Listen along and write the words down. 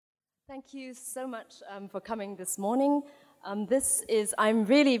Thank you so much for coming this morning. I'm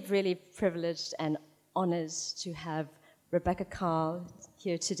really, really privileged and honored to have Rebecca Karl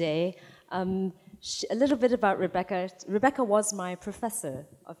here today. A little bit about Rebecca. Rebecca was my professor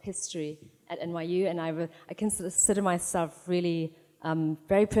of history at NYU, and I consider myself really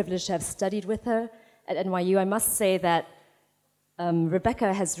very privileged to have studied with her at NYU. I must say that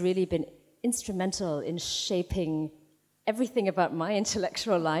Rebecca has really been instrumental in shaping everything about my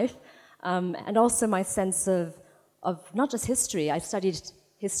intellectual life, and also my sense of not just history. I studied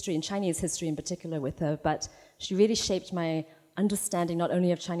history and Chinese history in particular with her, but she really shaped my understanding not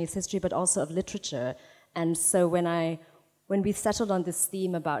only of Chinese history but also of literature. And so when we settled on this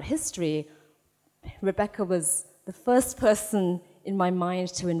theme about history, Rebecca was the first person in my mind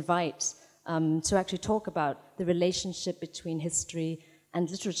to invite to actually talk about the relationship between history and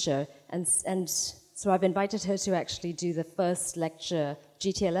literature. And so I've invited her to actually do the first lecture,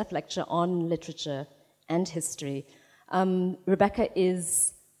 GTLF lecture on literature and history. Rebecca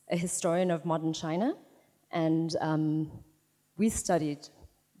is a historian of modern China, and I studied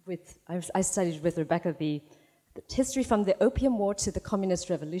with Rebecca the history from the Opium War to the Communist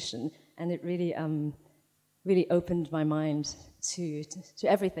Revolution, and it really, really opened my mind to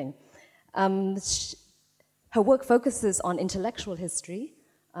everything. Her work focuses on intellectual history,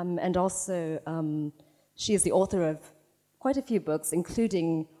 and also she is the author of quite a few books,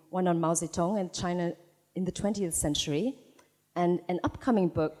 including one on Mao Zedong and China in the 20th century, and an upcoming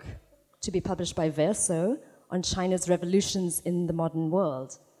book to be published by Verso on China's revolutions in the modern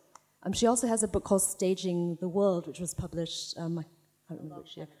world. She also has a book called Staging the World, which was published I can't remember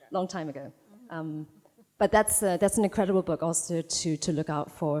which year, long time ago. But that's an incredible book also to look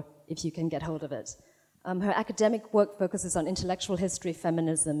out for if you can get hold of it. Her academic work focuses on intellectual history,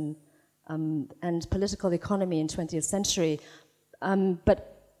 feminism, and political economy in 20th century. But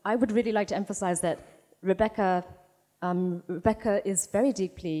I would really like to emphasize that Rebecca is very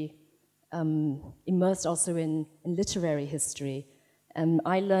deeply immersed also in literary history.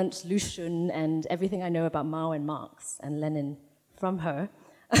 I learned Lu Xun and everything I know about Mao and Marx and Lenin from her.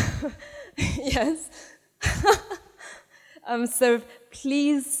 Yes. So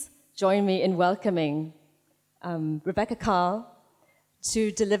please join me in welcoming Rebecca Karl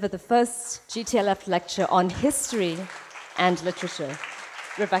to deliver the first GTLF lecture on history and literature.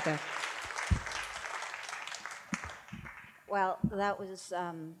 Rebecca. Well, that was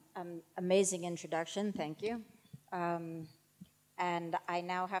an amazing introduction, thank you. And I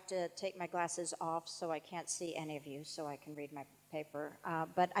now have to take my glasses off so I can't see any of you, so I can read my paper.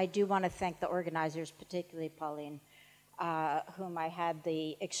 But I do want to thank the organizers, particularly Pauline, whom I had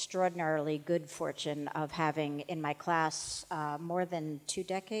the extraordinarily good fortune of having in my class more than 2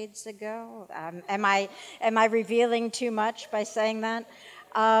 decades ago. Am I revealing too much by saying that?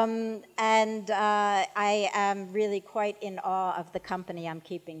 I am really quite in awe of the company I'm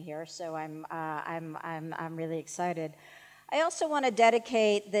keeping here, so I'm really excited. I also want to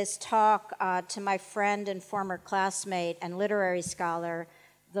dedicate this talk to my friend and former classmate and literary scholar,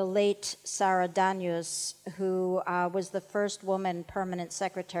 the late Sara Danius, who was the first woman permanent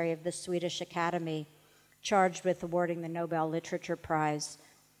secretary of the Swedish Academy, charged with awarding the Nobel Literature Prize.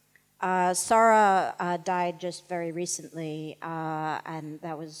 Sara died just very recently, and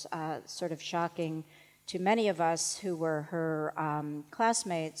that was sort of shocking to many of us who were her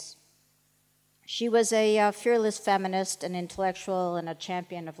classmates. She was a fearless feminist, an intellectual, and a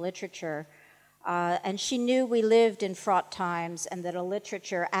champion of literature. And she knew we lived in fraught times and that a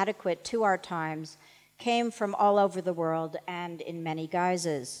literature adequate to our times came from all over the world and in many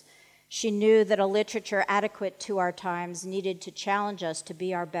guises. She knew that a literature adequate to our times needed to challenge us to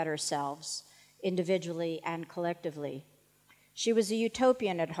be our better selves, individually and collectively. She was a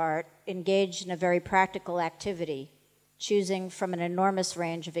utopian at heart, engaged in a very practical activity, choosing from an enormous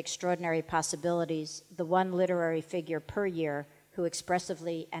range of extraordinary possibilities the one literary figure per year who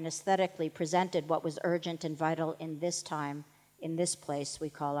expressively and aesthetically presented what was urgent and vital in this time, in this place we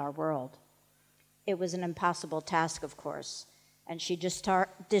call our world. It was an impossible task, of course, and she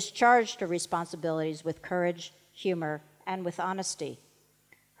discharged her responsibilities with courage, humor, and with honesty.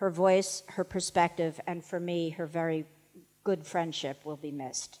 Her voice, her perspective, and for me, her very good friendship will be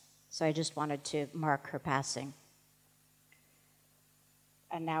missed. So I just wanted to mark her passing.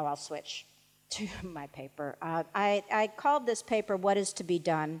 And now I'll switch to my paper. I called this paper, What is to be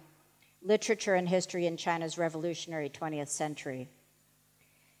Done? Literature and History in China's Revolutionary 20th Century.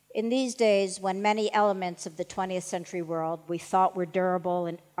 In these days, when many elements of the 20th century world we thought were durable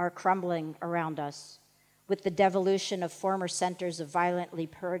and are crumbling around us, with the devolution of former centers of violently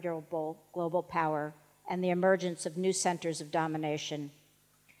perdurable global power and the emergence of new centers of domination,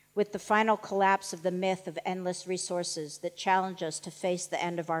 with the final collapse of the myth of endless resources that challenge us to face the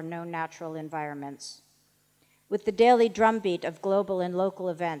end of our known natural environments, with the daily drumbeat of global and local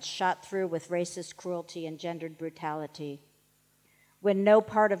events shot through with racist cruelty and gendered brutality, when no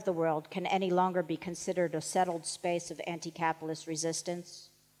part of the world can any longer be considered a settled space of anti-capitalist resistance,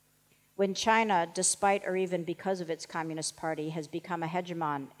 when China, despite or even because of its Communist Party, has become a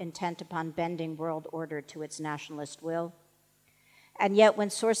hegemon intent upon bending world order to its nationalist will, and yet when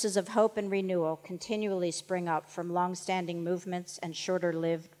sources of hope and renewal continually spring up from long-standing movements and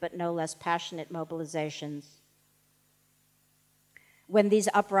shorter-lived but no less passionate mobilizations, when these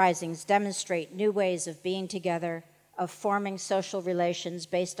uprisings demonstrate new ways of being together, of forming social relations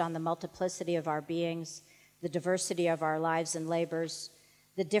based on the multiplicity of our beings, the diversity of our lives and labors,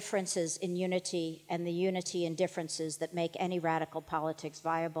 the differences in unity and the unity in differences that make any radical politics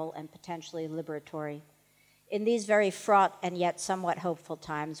viable and potentially liberatory. In these very fraught and yet somewhat hopeful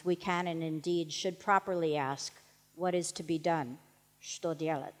times, we can and indeed should properly ask, what is to be done? Что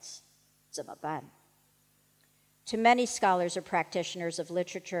делать?怎么办? To many scholars or practitioners of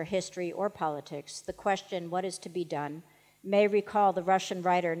literature, history, or politics, the question, what is to be done, may recall the Russian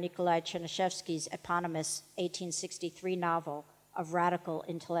writer Nikolai Chernyshevsky's eponymous 1863 novel of radical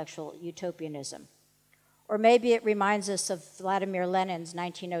intellectual utopianism. Or maybe it reminds us of Vladimir Lenin's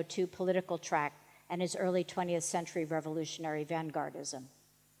 1902 political tract and his early 20th century revolutionary vanguardism.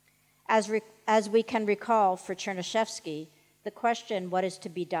 As we can recall, for Chernyshevsky, the question, what is to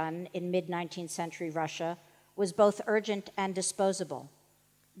be done in mid-19th century Russia, was both urgent and disposable.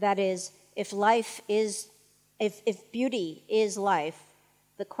 That is, if beauty is life,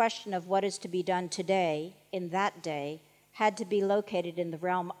 the question of what is to be done today, in that day, had to be located in the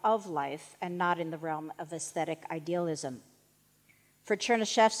realm of life and not in the realm of aesthetic idealism. For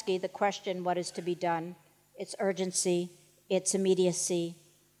Chernyshevsky, the question, what is to be done, its urgency, its immediacy,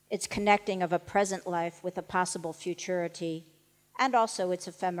 its connecting of a present life with a possible futurity, and also its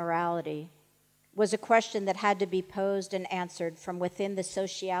ephemerality, was a question that had to be posed and answered from within the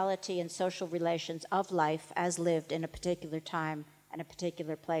sociality and social relations of life as lived in a particular time and a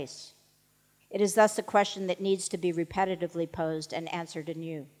particular place. It is thus a question that needs to be repetitively posed and answered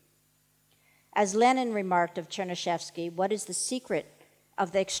anew. As Lenin remarked of Chernyshevsky, what is the secret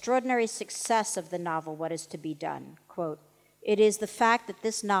of the extraordinary success of the novel, What Is to Be Done? Quote, it is the fact that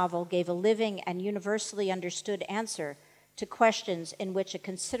this novel gave a living and universally understood answer to questions in which a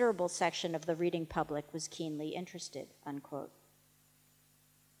considerable section of the reading public was keenly interested, unquote.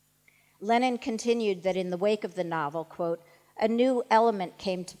 Lenin continued that in the wake of the novel, quote, a new element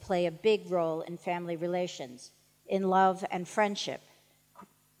came to play a big role in family relations, in love and friendship,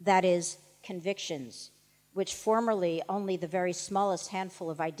 that is, convictions, which formerly only the very smallest handful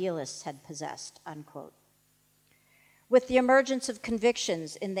of idealists had possessed, unquote. With the emergence of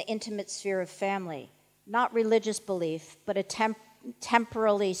convictions in the intimate sphere of family, not religious belief, but a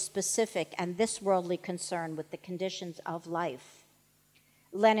temporally specific and this-worldly concern with the conditions of life,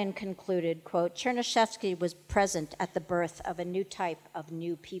 Lenin concluded, quote, Chernyshevsky was present at the birth of a new type of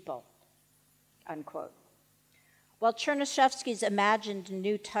new people, unquote. While Chernyshevsky's imagined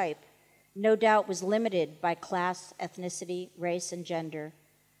new type no doubt was limited by class, ethnicity, race, and gender,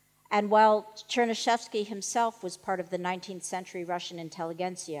 and while Chernyshevsky himself was part of the 19th century Russian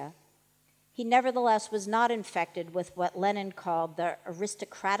intelligentsia, he nevertheless was not infected with what Lenin called the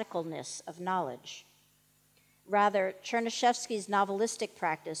aristocraticalness of knowledge. Rather, Chernyshevsky's novelistic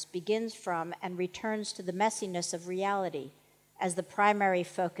practice begins from and returns to the messiness of reality as the primary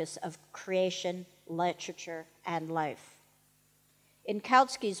focus of creation, literature, and life. In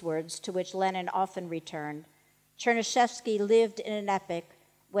Kautsky's words, to which Lenin often returned, Chernyshevsky lived in an epoch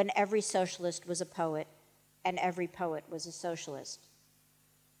when every socialist was a poet and every poet was a socialist.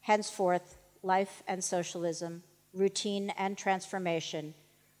 Henceforth, life and socialism, routine and transformation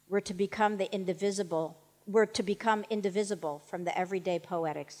were to become indivisible from the everyday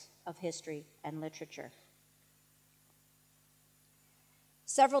poetics of history and literature.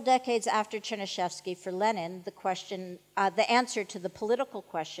 Several decades after Chernyshevsky, for Lenin, the answer to the political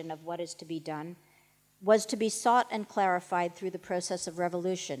question of what is to be done was to be sought and clarified through the process of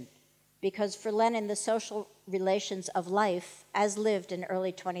revolution, because for Lenin, the social relations of life, as lived in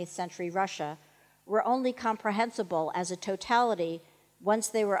early 20th century Russia, were only comprehensible as a totality once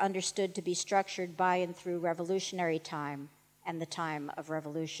they were understood to be structured by and through revolutionary time and the time of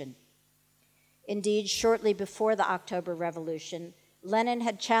revolution. Indeed, shortly before the October Revolution, Lenin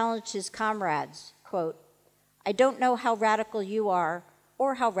had challenged his comrades, quote, I don't know how radical you are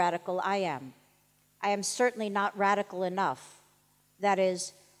or how radical I am. I am certainly not radical enough. That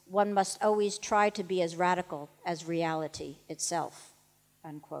is, one must always try to be as radical as reality itself.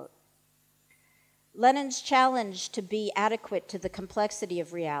 unquote. Lenin's challenge to be adequate to the complexity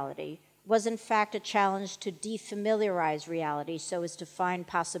of reality was in fact a challenge to defamiliarize reality so as to find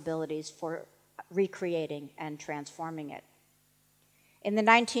possibilities for recreating and transforming it. In the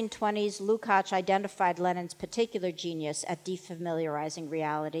 1920s, Lukács identified Lenin's particular genius at defamiliarizing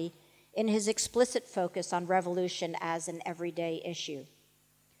reality in his explicit focus on revolution as an everyday issue.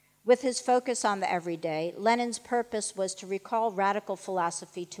 With his focus on the everyday, Lenin's purpose was to recall radical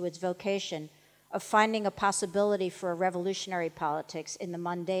philosophy to its vocation of finding a possibility for a revolutionary politics in the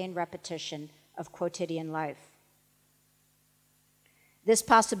mundane repetition of quotidian life. This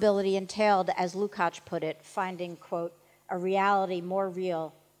possibility entailed, as Lukács put it, finding, quote, a reality more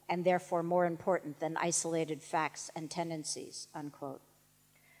real and therefore more important than isolated facts and tendencies, unquote.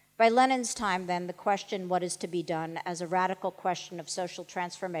 By Lenin's time, then, the question, what is to be done, as a radical question of social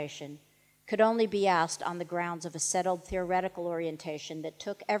transformation, could only be asked on the grounds of a settled theoretical orientation that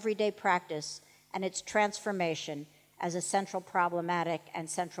took everyday practice and its transformation as a central problematic and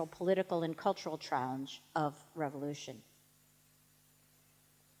central political and cultural challenge of revolution.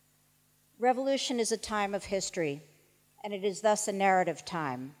 Revolution is a time of history, and it is thus a narrative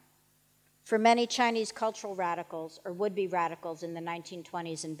time. For many Chinese cultural radicals, or would-be radicals in the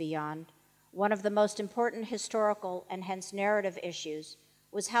 1920s and beyond, one of the most important historical and hence narrative issues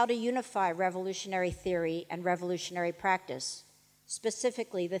was how to unify revolutionary theory and revolutionary practice,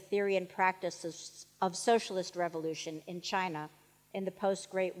 specifically the theory and practice of socialist revolution in China in the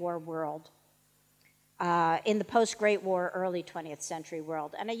post-Great War world, in the post-Great War, early 20th century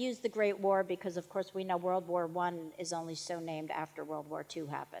world. And I use the Great War because, of course, we know World War I is only so named after World War II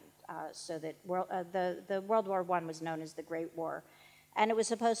happened, so that the World War I was known as the Great War. And it was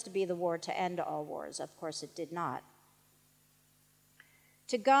supposed to be the war to end all wars. Of course, it did not.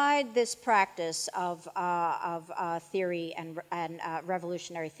 To guide this practice of theory and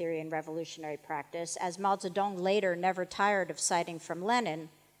revolutionary theory and revolutionary practice, as Mao Zedong later never tired of citing from Lenin,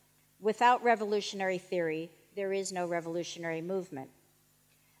 without revolutionary theory, there is no revolutionary movement.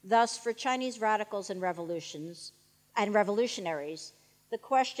 Thus, for Chinese radicals and revolutionaries, the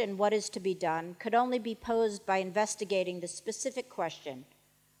question, what is to be done, could only be posed by investigating the specific question,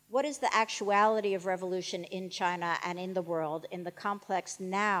 what is the actuality of revolution in China and in the world in the complex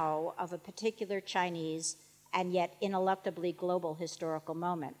now of a particular Chinese and yet ineluctably global historical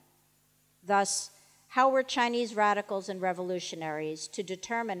moment? Thus, how were Chinese radicals and revolutionaries to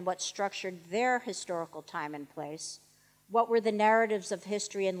determine what structured their historical time and place? What were the narratives of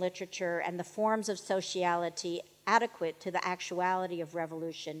history and literature and the forms of sociality adequate to the actuality of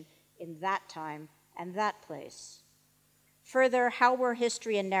revolution in that time and that place? Further, how were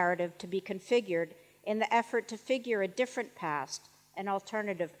history and narrative to be configured in the effort to figure a different past, an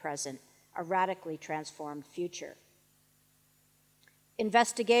alternative present, a radically transformed future?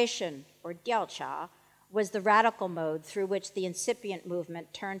 Investigation, or diaocha, was the radical mode through which the incipient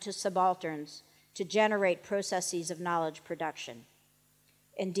movement turned to subalterns to generate processes of knowledge production.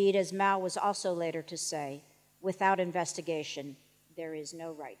 Indeed, as Mao was also later to say, without investigation, there is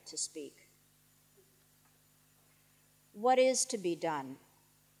no right to speak. What is to be done?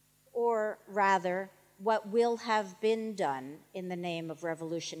 Or rather, what will have been done in the name of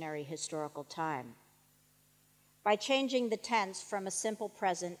revolutionary historical time? By changing the tense from a simple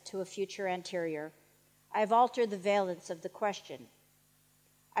present to a future anterior, I've altered the valence of the question.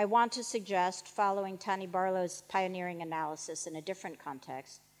 I want to suggest, following Tani Barlow's pioneering analysis in a different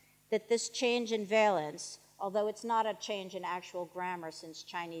context, that this change in valence, although it's not a change in actual grammar since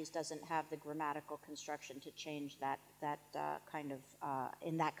Chinese doesn't have the grammatical construction to change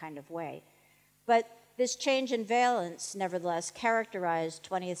in that kind of way, but this change in valence nevertheless characterized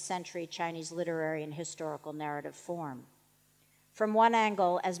 20th century Chinese literary and historical narrative form. From one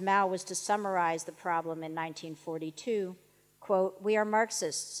angle, as Mao was to summarize the problem in 1942, quote, we are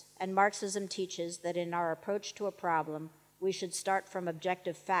Marxists, and Marxism teaches that in our approach to a problem, we should start from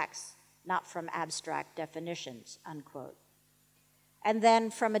objective facts, not from abstract definitions, unquote. And then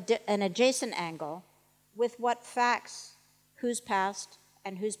from an adjacent angle, with what facts, whose past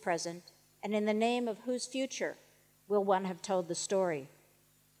and whose present, and in the name of whose future will one have told the story?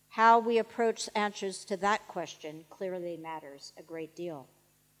 How we approach answers to that question clearly matters a great deal.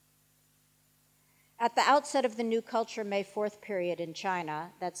 At the outset of the New Culture May 4th period in China,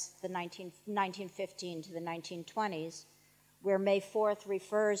 that's the 1915 to the 1920s, where May 4th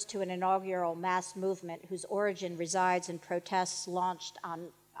refers to an inaugural mass movement whose origin resides in protests launched on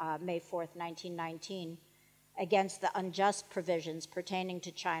May 4th, 1919, against the unjust provisions pertaining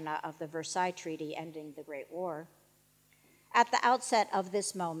to China of the Versailles Treaty ending the Great War. At the outset of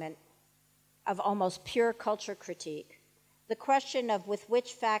this moment of almost pure culture critique, the question of with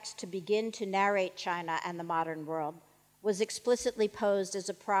which facts to begin to narrate China and the modern world was explicitly posed as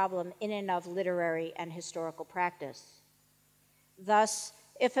a problem in and of literary and historical practice. Thus,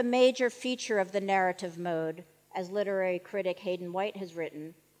 if a major feature of the narrative mode, as literary critic Hayden White has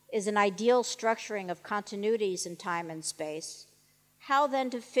written, is an ideal structuring of continuities in time and space, how then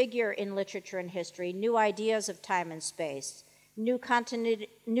to figure in literature and history new ideas of time and space, new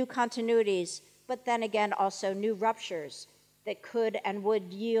continuities, but then again also new ruptures that could and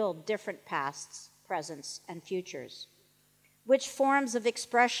would yield different pasts, presents, and futures? Which forms of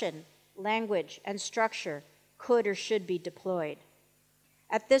expression, language, and structure could or should be deployed?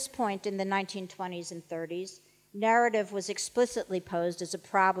 At this point in the 1920s and 30s, narrative was explicitly posed as a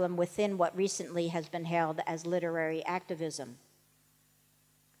problem within what recently has been hailed as literary activism.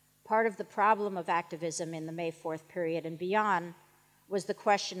 Part of the problem of activism in the May 4th period and beyond was the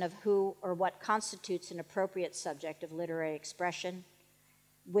question of who or what constitutes an appropriate subject of literary expression,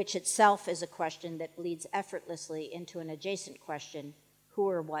 which itself is a question that bleeds effortlessly into an adjacent question, who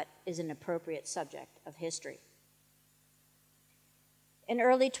or what is an appropriate subject of history. In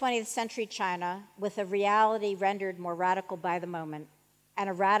early 20th century China, with a reality rendered more radical by the moment and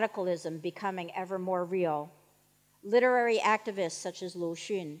a radicalism becoming ever more real, literary activists such as Lu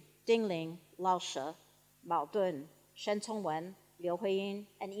Xun, Ding Ling, Lao She, Mao Dun, Shen Congwen, Liu Huiyin,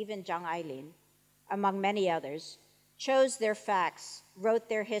 and even Zhang Ailin, among many others, chose their facts, wrote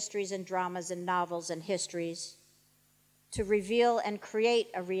their histories and dramas and novels and histories to reveal and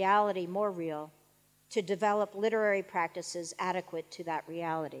create a reality more real, to develop literary practices adequate to that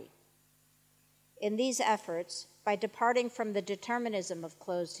reality. In these efforts, by departing from the determinism of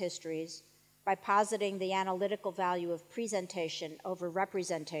closed histories, by positing the analytical value of presentation over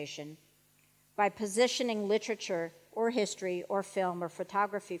representation, by positioning literature or history or film or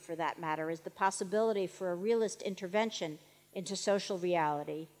photography for that matter as the possibility for a realist intervention into social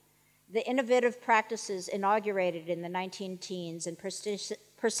reality, the innovative practices inaugurated in the 19-teens and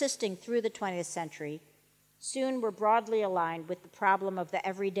persisting through the 20th century soon were broadly aligned with the problem of the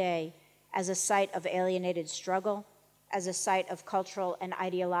everyday as a site of alienated struggle, as a site of cultural and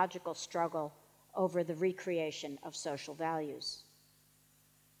ideological struggle over the recreation of social values.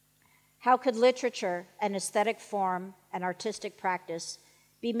 How could literature, an aesthetic form, an artistic practice,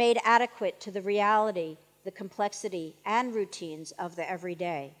 be made adequate to the reality, the complexity, and routines of the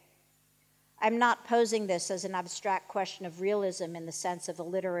everyday? I'm not posing this as an abstract question of realism in the sense of a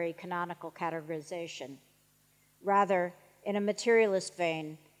literary canonical categorization. Rather, in a materialist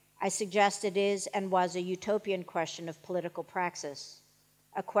vein, I suggest it is and was a utopian question of political praxis,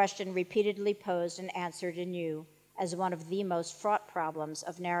 a question repeatedly posed and answered anew as one of the most fraught problems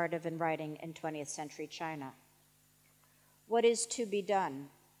of narrative and writing in 20th century China. What is to be done?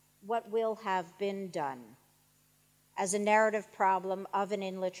 What will have been done? As a narrative problem of and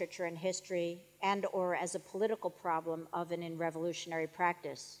in literature and history, and or as a political problem of and in revolutionary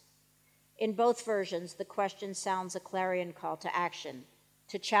practice. In both versions, the question sounds a clarion call to action,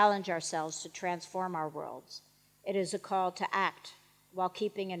 to challenge ourselves to transform our worlds. It is a call to act, while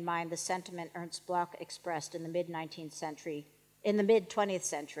keeping in mind the sentiment Ernst Bloch expressed in the mid-20th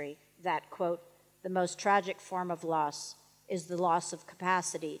century, that, quote, the most tragic form of loss is the loss of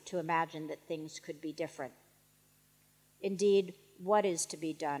capacity to imagine that things could be different. Indeed, what is to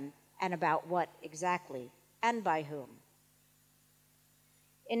be done, and about what exactly, and by whom?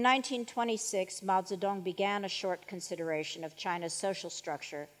 In 1926, Mao Zedong began a short consideration of China's social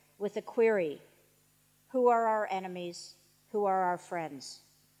structure with a query: who are our enemies? Who are our friends?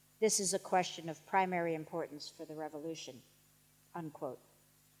 This is a question of primary importance for the revolution, unquote.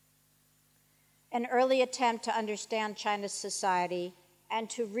 An early attempt to understand China's society and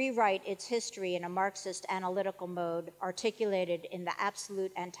to rewrite its history in a Marxist analytical mode articulated in the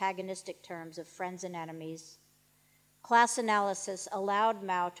absolute antagonistic terms of friends and enemies, class analysis allowed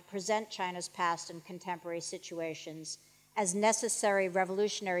Mao to present China's past and contemporary situations as necessary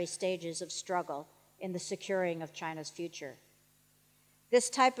revolutionary stages of struggle in the securing of China's future. This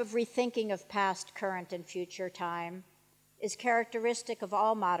type of rethinking of past, current, and future time is characteristic of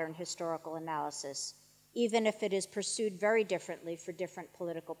all modern historical analysis, even if it is pursued very differently for different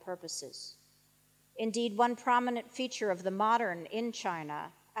political purposes. Indeed, one prominent feature of the modern in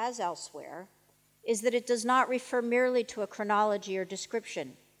China, as elsewhere, is that it does not refer merely to a chronology or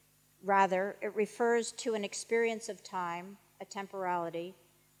description. Rather, it refers to an experience of time, a temporality,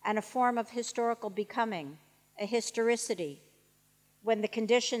 and a form of historical becoming, a historicity, when the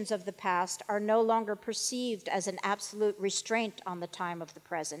conditions of the past are no longer perceived as an absolute restraint on the time of the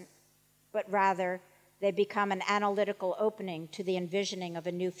present, but rather they become an analytical opening to the envisioning of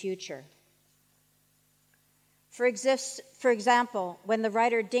a new future. For example, when the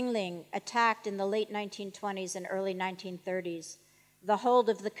writer Ding Ling attacked in the late 1920s and early 1930s the hold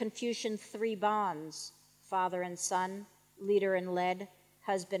of the Confucian three bonds, father and son, leader and led,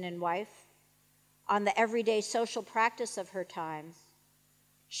 husband and wife, on the everyday social practice of her times,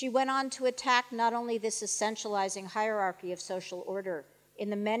 she went on to attack not only this essentializing hierarchy of social order in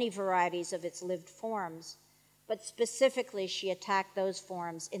the many varieties of its lived forms, but specifically she attacked those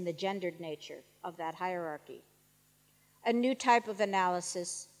forms in the gendered nature of that hierarchy. A new type of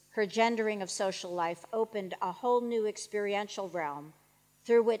analysis, her gendering of social life, opened a whole new experiential realm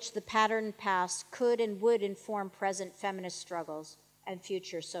through which the patterned past could and would inform present feminist struggles and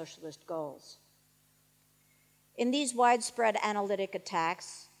future socialist goals. In these widespread analytic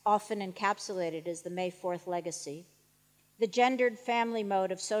attacks, often encapsulated as the May 4th legacy, the gendered family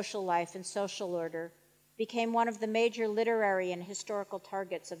mode of social life and social order became one of the major literary and historical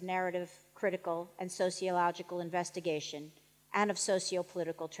targets of narrative, critical, and sociological investigation and of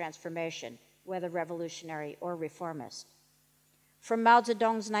socio-political transformation, whether revolutionary or reformist. From Mao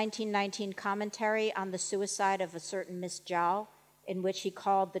Zedong's 1919 commentary on the suicide of a certain Miss Zhao, in which he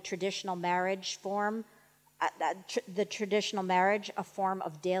called the traditional marriage a form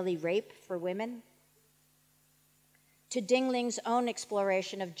of daily rape for women, to Ding Ling's own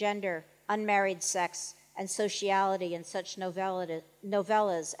exploration of gender, unmarried sex, and sociality in such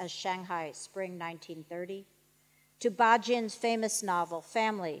novellas as Shanghai, Spring 1930, to Ba Jin's famous novel,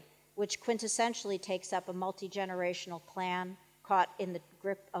 Family, which quintessentially takes up a multi-generational clan caught in the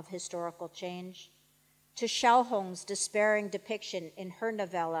grip of historical change, to Xiaohong's despairing depiction in her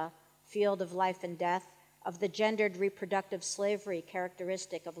novella, Field of Life and Death, of the gendered reproductive slavery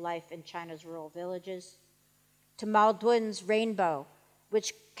characteristic of life in China's rural villages, to Mao Dun's Rainbow,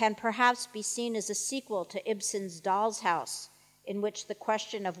 which can perhaps be seen as a sequel to Ibsen's Doll's House, in which the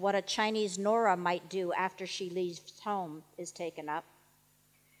question of what a Chinese Nora might do after she leaves home is taken up.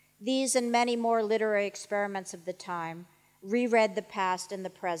 These and many more literary experiments of the time reread the past and the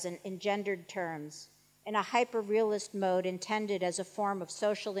present in gendered terms, in a hyper-realist mode intended as a form of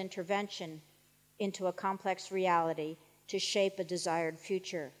social intervention into a complex reality to shape a desired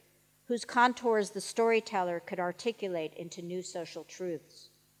future, whose contours the storyteller could articulate into new social truths.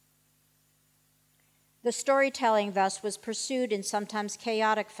 The storytelling thus was pursued in sometimes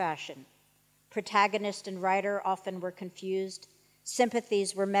chaotic fashion. Protagonist and writer often were confused,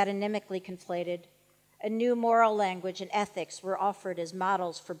 sympathies were metonymically conflated, a new moral language and ethics were offered as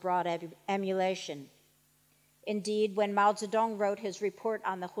models for broad emulation. Indeed, when Mao Zedong wrote his report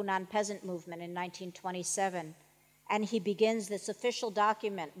on the Hunan peasant movement in 1927, and he begins this official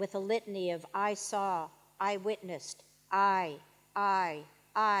document with a litany of I saw, I witnessed, I,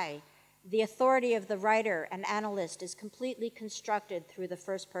 the authority of the writer and analyst is completely constructed through the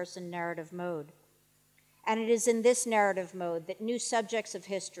first-person narrative mode. And it is in this narrative mode that new subjects of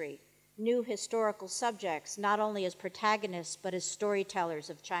history, new historical subjects, not only as protagonists but as storytellers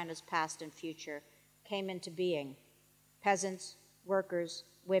of China's past and future, came into being. Peasants, workers,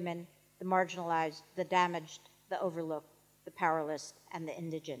 women, the marginalized, the damaged, the overlooked, the powerless, and the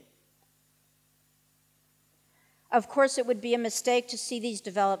indigent. Of course, it would be a mistake to see these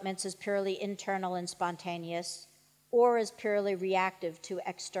developments as purely internal and spontaneous, or as purely reactive to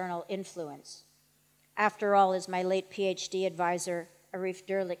external influence. After all, as my late PhD advisor, Arif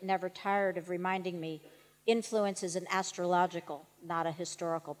Dirlik, never tired of reminding me, influence is an astrological, not a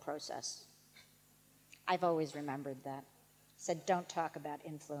historical process. I've always remembered that. Said, don't talk about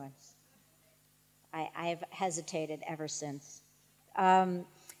influence. I've hesitated ever since.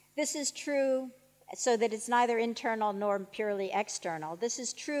 This is true so that it's neither internal nor purely external. This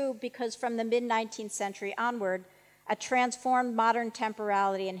is true because from the mid-19th century onward, a transformed modern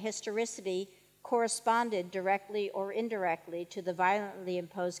temporality and historicity corresponded directly or indirectly to the violently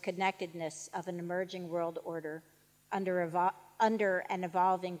imposed connectedness of an emerging world order under an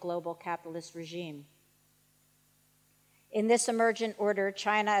evolving global capitalist regime. In this emergent order,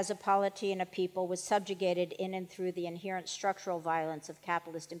 China as a polity and a people was subjugated in and through the inherent structural violence of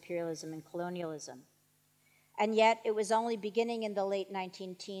capitalist imperialism and colonialism. And yet, it was only beginning in the late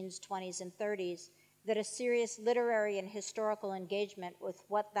 19-teens, 20s, and 30s that a serious literary and historical engagement with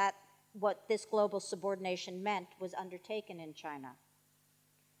what this global subordination meant was undertaken in China.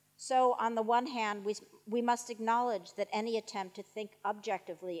 So, on the one hand, we must acknowledge that any attempt to think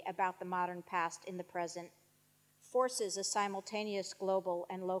objectively about the modern past in the present forces a simultaneous global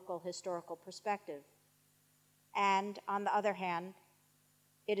and local historical perspective. And on the other hand,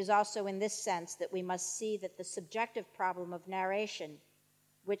 it is also in this sense that we must see that the subjective problem of narration,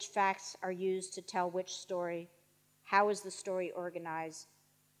 which facts are used to tell which story, how is the story organized,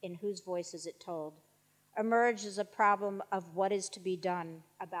 in whose voice is it told, emerged as a problem of what is to be done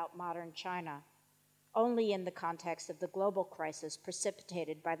about modern China, only in the context of the global crisis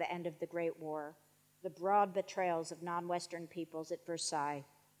precipitated by the end of the Great War, the broad betrayals of non-Western peoples at Versailles,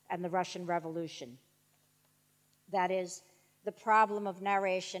 and the Russian Revolution. That is, the problem of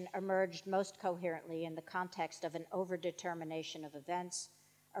narration emerged most coherently in the context of an overdetermination of events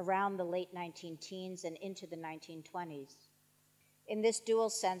around the late 19-teens and into the 1920s. In this dual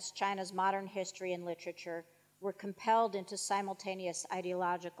sense, China's modern history and literature were compelled into simultaneous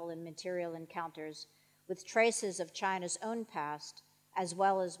ideological and material encounters with traces of China's own past, as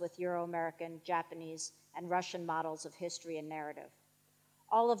well as with Euro-American, Japanese, and Russian models of history and narrative.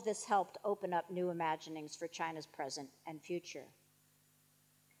 All of this helped open up new imaginings for China's present and future.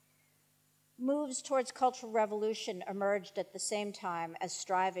 Moves towards cultural revolution emerged at the same time as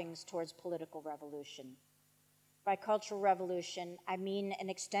strivings towards political revolution. By cultural revolution, I mean an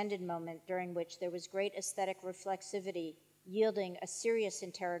extended moment during which there was great aesthetic reflexivity, yielding a serious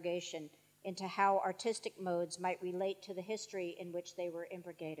interrogation into how artistic modes might relate to the history in which they were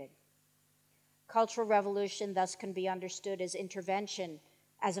imbricated. Cultural revolution thus can be understood as intervention,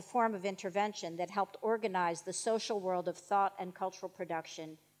 as a form of intervention that helped organize the social world of thought and cultural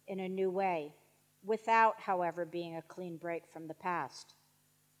production in a new way, without, however, being a clean break from the past.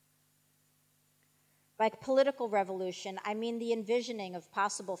 By political revolution, I mean the envisioning of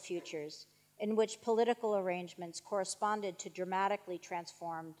possible futures in which political arrangements corresponded to dramatically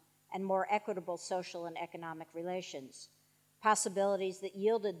transformed and more equitable social and economic relations, possibilities that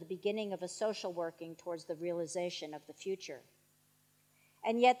yielded the beginning of a social working towards the realization of the future.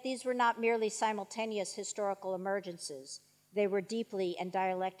 And yet these were not merely simultaneous historical emergences, they were deeply and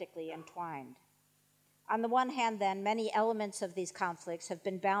dialectically entwined. On the one hand, then, many elements of these conflicts have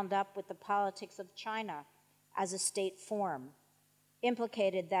been bound up with the politics of China as a state form,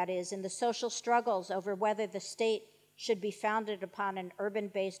 implicated, that is, in the social struggles over whether the state should be founded upon an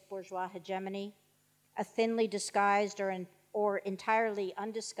urban-based bourgeois hegemony, a thinly disguised or entirely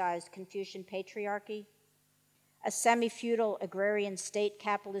undisguised Confucian patriarchy, a semi-feudal agrarian state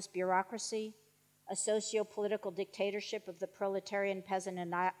capitalist bureaucracy, a socio-political dictatorship of the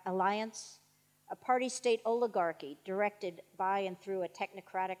proletarian-peasant alliance, a party-state oligarchy directed by and through a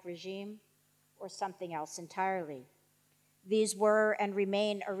technocratic regime, or something else entirely. These were and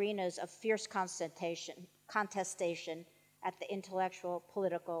remain arenas of fierce contestation at the intellectual,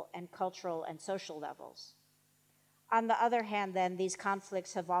 political, and cultural and social levels. On the other hand, then, these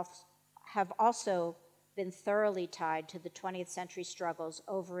conflicts have also been thoroughly tied to the 20th century struggles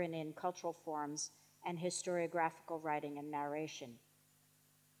over and in cultural forms and historiographical writing and narration.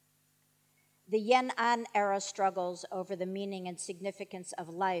 The Yan'an era struggles over the meaning and significance of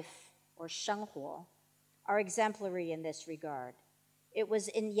life, or 生活, are exemplary in this regard. It was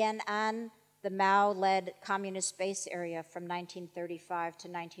in Yan'an, the Mao-led communist base area from 1935 to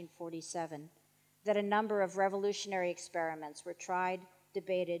 1947, that a number of revolutionary experiments were tried,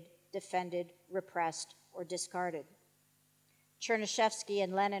 debated, defended, repressed, or discarded. Chernyshevsky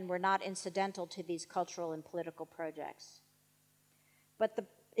and Lenin were not incidental to these cultural and political projects. But the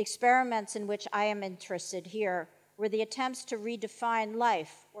experiments in which I am interested here were the attempts to redefine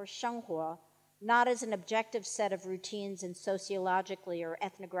life, or 生活, not as an objective set of routines and sociologically or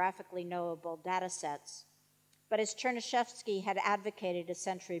ethnographically knowable data sets, but as Chernyshevsky had advocated a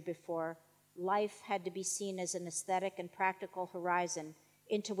century before, life had to be seen as an aesthetic and practical horizon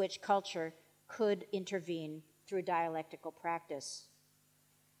into which culture could intervene through dialectical practice.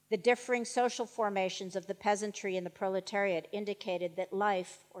 The differing social formations of the peasantry and the proletariat indicated that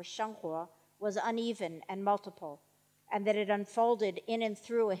life, or 生活, was uneven and multiple, and that it unfolded in and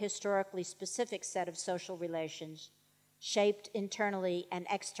through a historically specific set of social relations, shaped internally and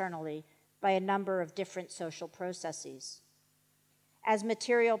externally by a number of different social processes. As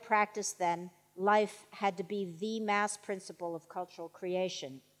material practice, then, life had to be the mass principle of cultural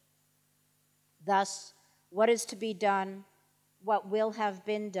creation. Thus, what is to be done, what will have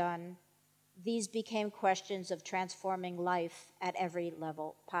been done, these became questions of transforming life at every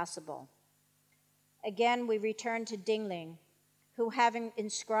level possible. Again, we return to Dingling, who, having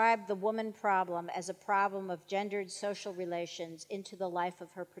inscribed the woman problem as a problem of gendered social relations into the life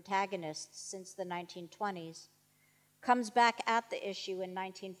of her protagonists since the 1920s, comes back at the issue in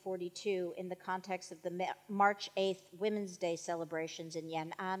 1942 in the context of the March 8th Women's Day celebrations in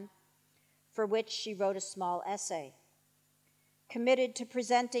Yan'an, for which she wrote a small essay. Committed to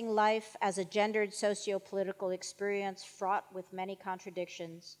presenting life as a gendered socio-political experience fraught with many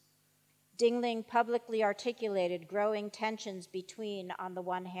contradictions, Dingling publicly articulated growing tensions between, on the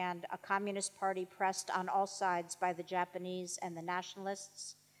one hand, a Communist Party pressed on all sides by the Japanese and the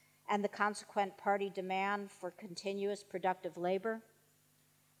nationalists, and the consequent party demand for continuous productive labor,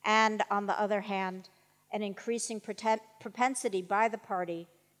 and on the other hand, an increasing propensity by the party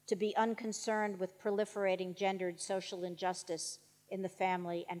to be unconcerned with proliferating gendered social injustice in the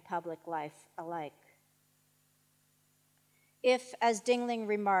family and public life alike. If, as Dingling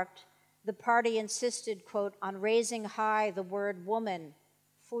remarked, the party insisted, quote, on raising high the word woman,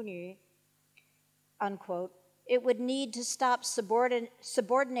 妇女, unquote, it would need to stop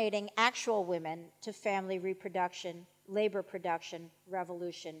subordinating actual women to family reproduction, labor production,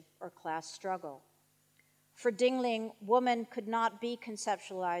 revolution, or class struggle. For Dingling, woman could not be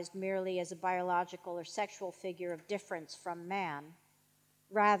conceptualized merely as a biological or sexual figure of difference from man.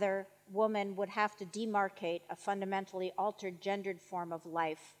 Rather, woman would have to demarcate a fundamentally altered gendered form of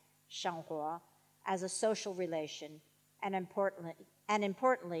life, 生活, as a social relation, and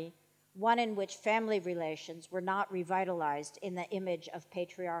importantly, one in which family relations were not revitalized in the image of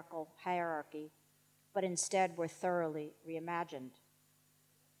patriarchal hierarchy, but instead were thoroughly reimagined.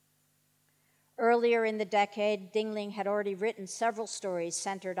 Earlier in the decade, Dingling had already written several stories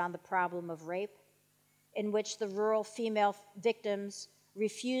centered on the problem of rape, in which the rural female victims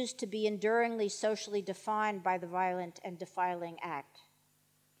refused to be enduringly socially defined by the violent and defiling act.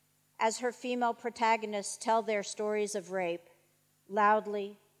 As her female protagonists tell their stories of rape,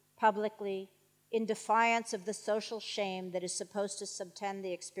 loudly, publicly, in defiance of the social shame that is supposed to subtend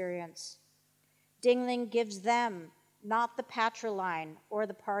the experience, Dingling gives them, not the patriline or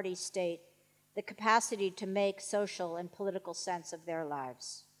the party state, the capacity to make social and political sense of their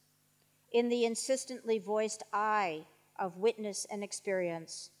lives. In the insistently voiced I of witness and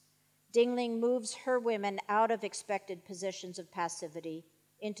experience, Dingling moves her women out of expected positions of passivity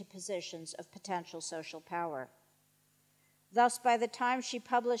into positions of potential social power. Thus, by the time she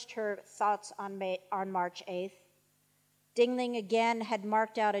published her thoughts on March 8th, Dingling again had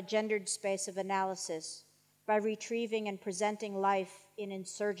marked out a gendered space of analysis by retrieving and presenting life in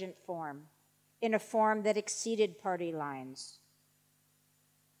insurgent form, in a form that exceeded party lines.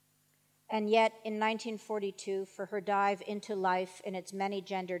 And yet, in 1942, for her dive into life in its many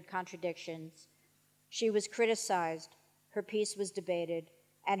gendered contradictions, she was criticized, her piece was debated,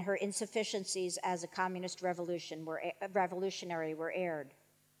 and her insufficiencies as a communist revolutionary were aired.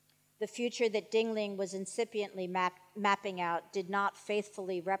 The future that Dingling was incipiently mapping out did not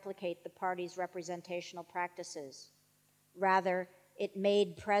faithfully replicate the party's representational practices. Rather, it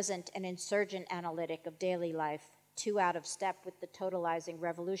made present an insurgent analytic of daily life, too out of step with the totalizing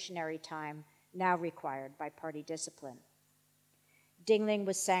revolutionary time now required by party discipline. Dingling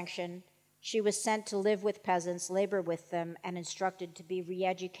was sanctioned. She was sent to live with peasants, labor with them, and instructed to be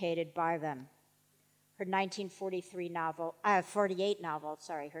re-educated by them. Her 1948 novel,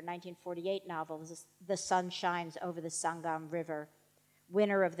 The Sun Shines Over the Sangam River,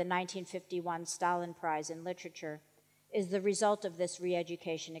 winner of the 1951 Stalin Prize in Literature, is the result of this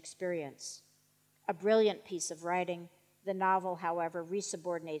re-education experience. A brilliant piece of writing, the novel, however,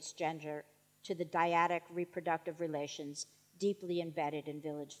 resubordinates gender to the dyadic reproductive relations deeply embedded in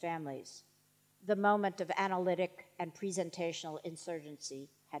village families. The moment of analytic and presentational insurgency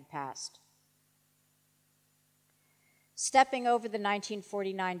had passed. Stepping over the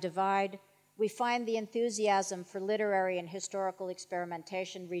 1949 divide, we find the enthusiasm for literary and historical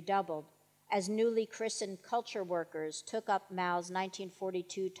experimentation redoubled as newly christened culture workers took up Mao's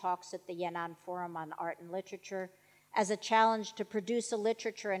 1942 talks at the Yan'an Forum on Art and Literature as a challenge to produce a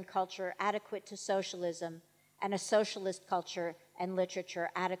literature and culture adequate to socialism and a socialist culture and literature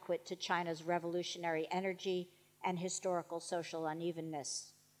adequate to China's revolutionary energy and historical social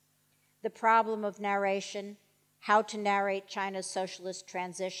unevenness. The problem of narration, how to narrate China's socialist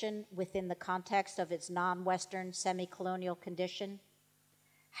transition within the context of its non-Western semi-colonial condition,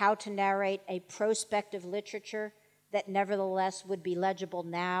 how to narrate a prospective literature that nevertheless would be legible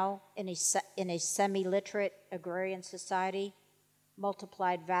now in a semi-literate agrarian society,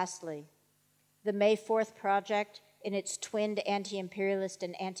 multiplied vastly. The May 4th Project, in its twinned anti-imperialist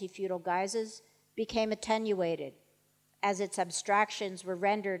and anti-feudal guises, became attenuated as its abstractions were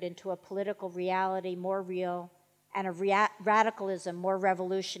rendered into a political reality more real and a radicalism more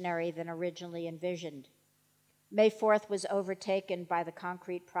revolutionary than originally envisioned. May 4th was overtaken by the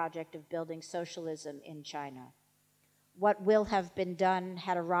concrete project of building socialism in China. What will have been done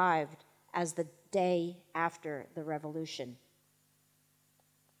had arrived as the day after the revolution.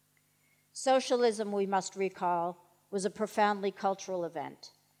 Socialism, we must recall, was a profoundly cultural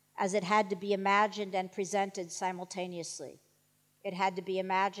event, as it had to be imagined and presented simultaneously. It had to be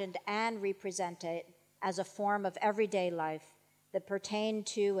imagined and represented as a form of everyday life that pertained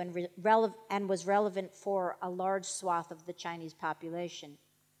to and was relevant for a large swath of the Chinese population.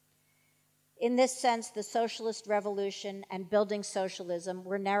 In this sense, the socialist revolution and building socialism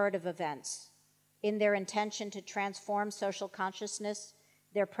were narrative events. In their intention to transform social consciousness,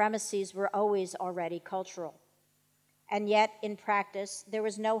 their premises were always already cultural. And yet, in practice, there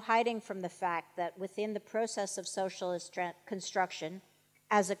was no hiding from the fact that within the process of socialist construction,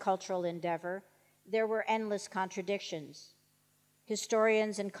 as a cultural endeavor, there were endless contradictions.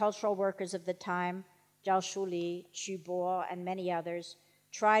 Historians and cultural workers of the time, Zhao Shuli, Xu Bo, and many others,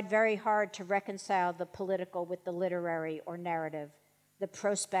 tried very hard to reconcile the political with the literary or narrative, the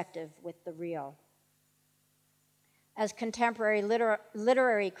prospective with the real. As contemporary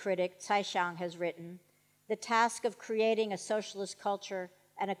literary critic Cai Xiang has written, the task of creating a socialist culture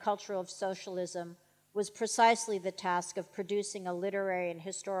and a culture of socialism was precisely the task of producing a literary and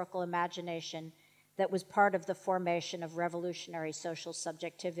historical imagination that was part of the formation of revolutionary social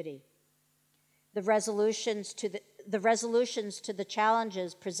subjectivity. The resolutions to the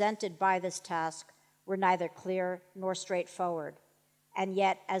challenges presented by this task were neither clear nor straightforward. And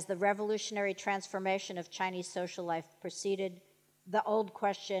yet, as the revolutionary transformation of Chinese social life proceeded, the old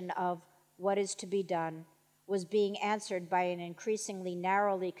question of what is to be done was being answered by an increasingly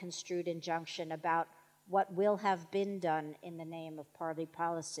narrowly construed injunction about what will have been done in the name of party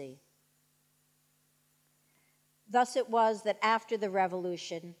policy. Thus it was that after the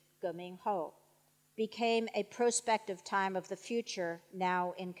revolution, Gemingho became a prospective time of the future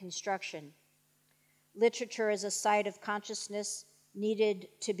now in construction. Literature as a site of consciousness needed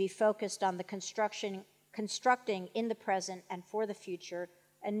to be focused on the constructing in the present and for the future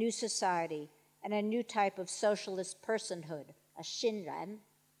a new society and a new type of socialist personhood, a Xinran.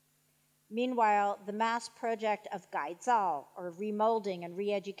 Meanwhile, the mass project of Gaizao, or remolding and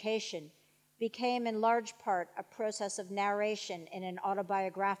re-education, became in large part a process of narration in an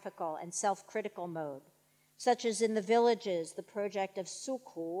autobiographical and self-critical mode, such as in the villages, the project of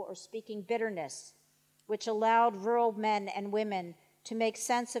Suku, or speaking bitterness, which allowed rural men and women to make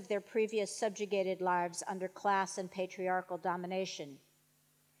sense of their previous subjugated lives under class and patriarchal domination.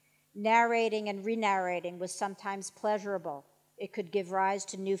 Narrating and re-narrating was sometimes pleasurable. It could give rise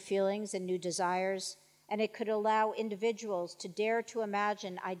to new feelings and new desires, and it could allow individuals to dare to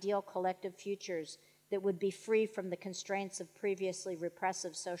imagine ideal collective futures that would be free from the constraints of previously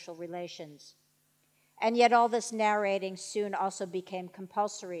repressive social relations. And yet all this narrating soon also became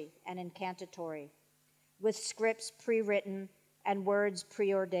compulsory and incantatory, with scripts pre-written and words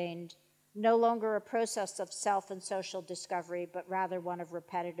preordained, no longer a process of self and social discovery, but rather one of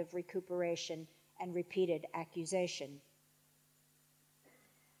repetitive recuperation and repeated accusation.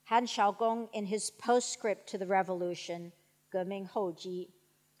 Han Xiaogong, in his postscript to the revolution, Gemingho Ji,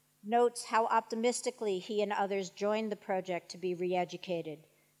 notes how optimistically he and others joined the project to be re-educated,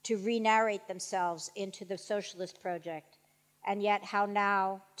 to re-narrate themselves into the socialist project, and yet how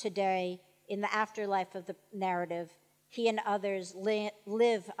now, today, in the afterlife of the narrative, he and others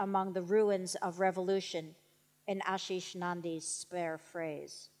live among the ruins of revolution, in Ashish Nandi's spare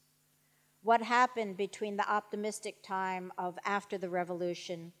phrase. What happened between the optimistic time of after the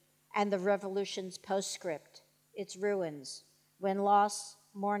revolution and the revolution's postscript, its ruins, when loss,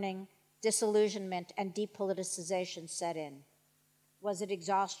 mourning, disillusionment, and depoliticization set in? Was it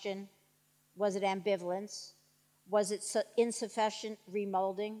exhaustion? Was it ambivalence? Was it insufficient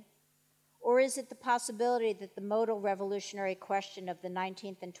remolding? Or is it the possibility that the modal revolutionary question of the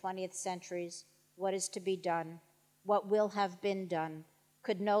 19th and 20th centuries, what is to be done, what will have been done,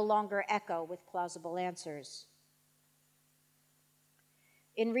 could no longer echo with plausible answers?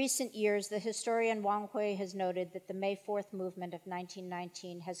 In recent years, the historian Wang Hui has noted that the May 4th movement of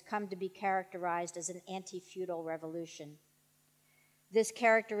 1919 has come to be characterized as an anti-feudal revolution. This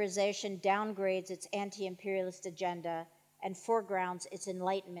characterization downgrades its anti-imperialist agenda and foregrounds its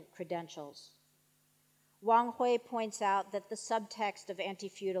Enlightenment credentials. Wang Hui points out that the subtext of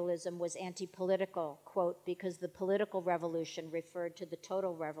anti-feudalism was anti-political, quote, because the political revolution referred to the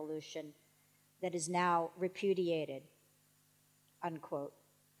total revolution that is now repudiated, unquote.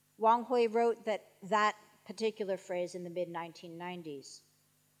 Wang Hui wrote that particular phrase in the mid-1990s.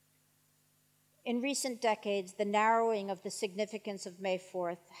 In recent decades, the narrowing of the significance of May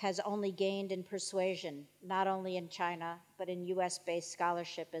 4th has only gained in persuasion, not only in China, but in US-based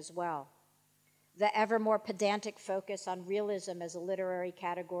scholarship as well. The ever more pedantic focus on realism as a literary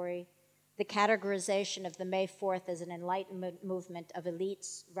category, the categorization of the May 4th as an Enlightenment movement of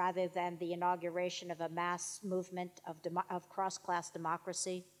elites rather than the inauguration of a mass movement of cross-class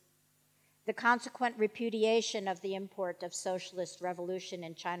democracy, the consequent repudiation of the import of socialist revolution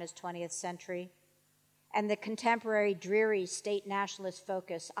in China's 20th century, and the contemporary dreary state nationalist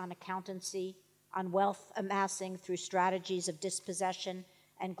focus on accountancy, on wealth amassing through strategies of dispossession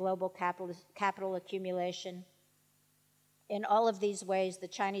and global capital accumulation. In all of these ways, the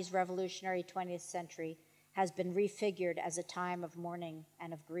Chinese revolutionary 20th century has been refigured as a time of mourning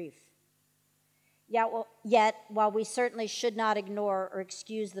and of grief. Yet, while we certainly should not ignore or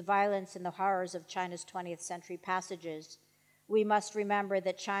excuse the violence and the horrors of China's 20th century passages, we must remember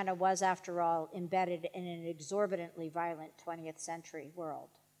that China was, after all, embedded in an exorbitantly violent 20th century world.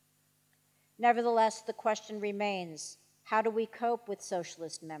 Nevertheless, the question remains, how do we cope with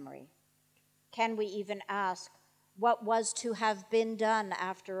socialist memory? Can we even ask, what was to have been done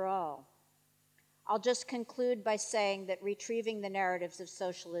after all? I'll just conclude by saying that retrieving the narratives of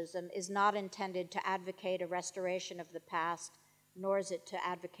socialism is not intended to advocate a restoration of the past, nor is it to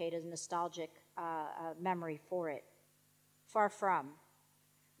advocate a nostalgic memory for it. Far from.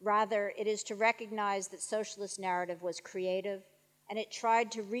 Rather, it is to recognize that socialist narrative was creative, and it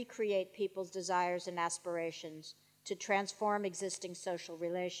tried to recreate people's desires and aspirations to transform existing social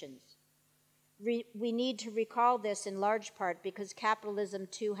relations. We need to recall this in large part because capitalism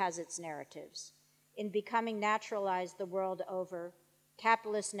too has its narratives. In becoming naturalized the world over,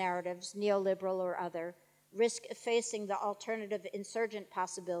 capitalist narratives, neoliberal or other, risk effacing the alternative insurgent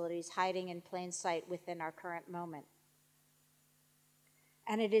possibilities hiding in plain sight within our current moment.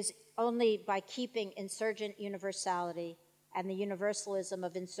 And it is only by keeping insurgent universality and the universalism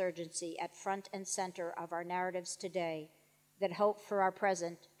of insurgency at front and center of our narratives today that hope for our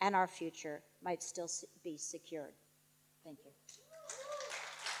present and our future might still be secured. Thank you.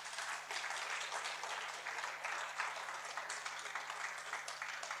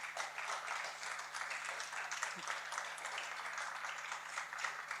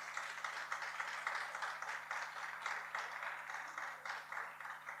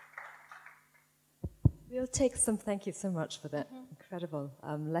 We'll take some, thank you so much for that incredible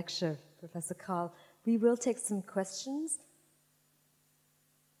lecture, Professor Karl. We will take some questions.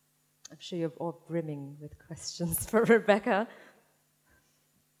 I'm sure you're all brimming with questions for Rebecca.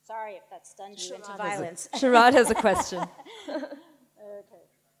 Sorry if that stunned you into violence. Sharad has a question. Okay.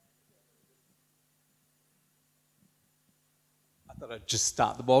 I thought I'd just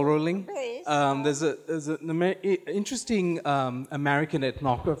start the ball rolling. Please. There's an interesting American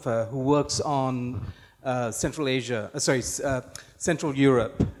ethnographer who works on Central Europe,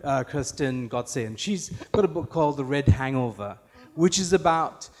 Kirsten Gotze, and she's got a book called The Red Hangover, which is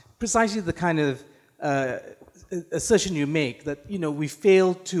about precisely the kind of assertion you make that, we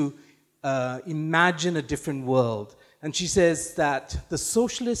fail to imagine a different world. And she says that the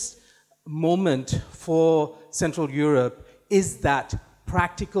socialist moment for Central Europe is that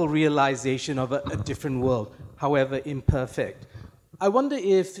practical realization of a different world, however imperfect. I wonder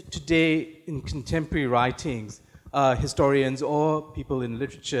if today in contemporary writings, historians or people in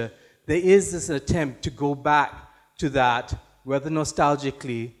literature, there is this attempt to go back to that, whether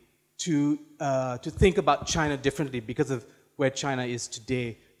nostalgically, to think about China differently because of where China is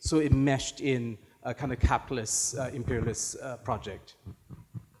today, so enmeshed in a kind of capitalist, imperialist project.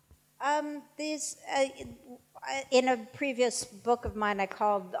 In a previous book of mine, I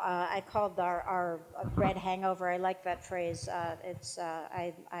called our Red Hangover. I like that phrase.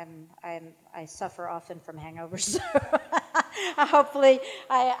 I suffer often from hangovers. Hopefully,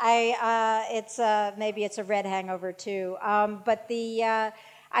 maybe it's a red hangover too. But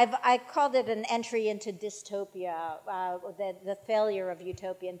I called it an entry into dystopia, the failure of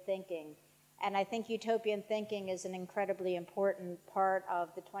utopian thinking. And I think utopian thinking is an incredibly important part of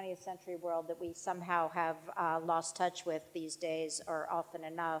the 20th century world that we somehow have lost touch with these days, or often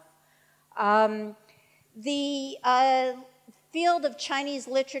enough. The field of Chinese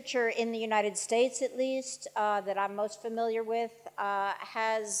literature in the United States, at least, that I'm most familiar with,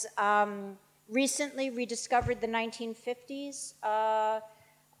 has recently rediscovered the 1950s,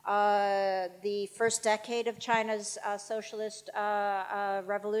 the first decade of China's socialist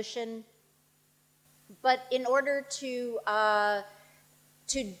revolution. But in order to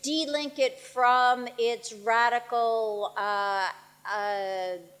de-link it from its radical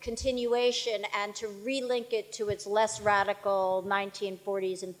continuation and to relink it to its less radical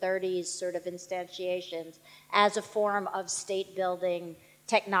 1940s and 30s sort of instantiations as a form of state building,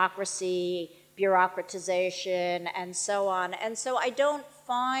 technocracy, bureaucratization, and so on. And so I don't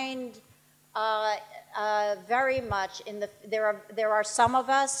find very much there are some of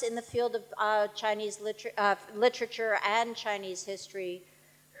us in the field of Chinese literature and Chinese history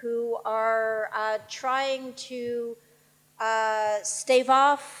who are trying to stave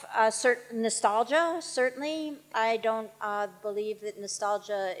off certain nostalgia. Certainly, I don't believe that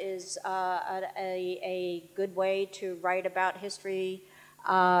nostalgia is a good way to write about history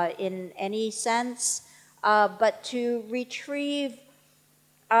in any sense, but to retrieve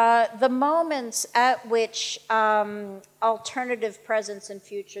the moments at which alternative presents and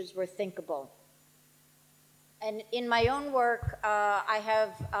futures were thinkable. And in my own work, I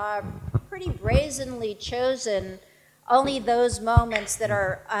have pretty brazenly chosen only those moments that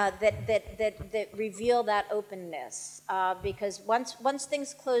are that reveal that openness, because once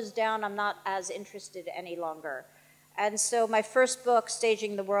things close down, I'm not as interested any longer. And so my first book,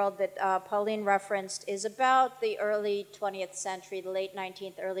 Staging the World, that Pauline referenced, is about the early 20th century, the late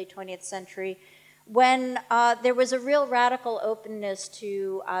 19th, early 20th century, when there was a real radical openness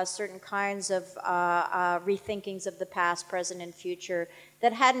to certain kinds of rethinkings of the past, present, and future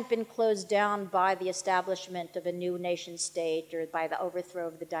that hadn't been closed down by the establishment of a new nation state or by the overthrow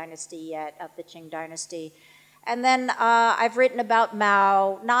of the dynasty yet, of the Qing dynasty. And then I've written about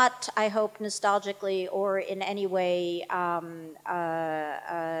Mao, not, I hope, nostalgically or in any way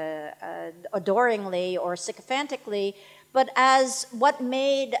adoringly or sycophantically, but as what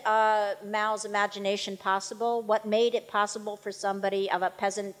made Mao's imagination possible, what made it possible for somebody of a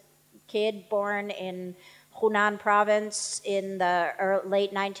peasant kid born in Hunan province in the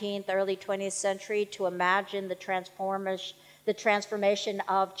late 19th, early 20th century to imagine the transformation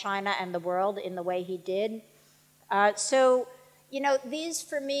of China and the world in the way he did. So, these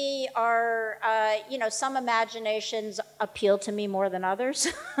for me are, some imaginations appeal to me more than others,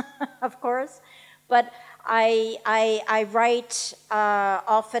 of course, but I write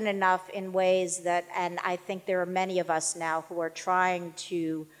often enough in ways that, and I think there are many of us now who are trying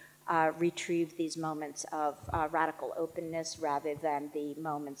to retrieve these moments of radical openness rather than the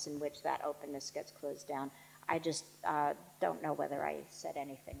moments in which that openness gets closed down. I just don't know whether I said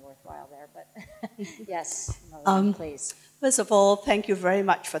anything worthwhile there, but yes, Melanie, please. First of all, thank you very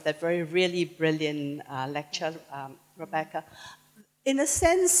much for that really brilliant lecture, Rebecca. In a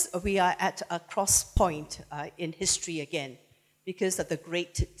sense, we are at a cross point in history again because of the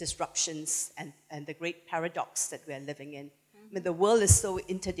great disruptions and the great paradox that we are living in. I mean, the world is so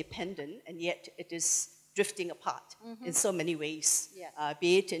interdependent, and yet it is drifting apart in so many ways,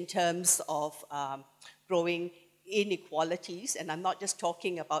 be it in terms of growing inequalities, and I'm not just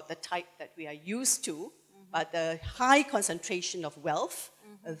talking about the type that we are used to, but the high concentration of wealth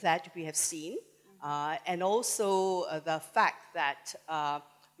that we have seen, and also the fact that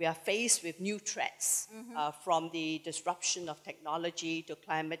we are faced with new threats from the disruption of technology to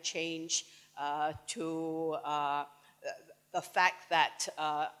climate change to the fact that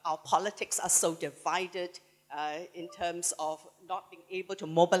our politics are so divided in terms of not being able to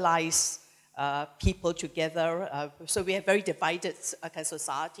mobilize people together. So we have very divided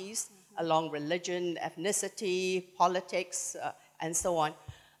societies along religion, ethnicity, politics, and so on.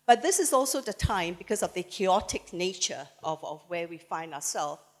 But this is also the time, because of the chaotic nature of where we find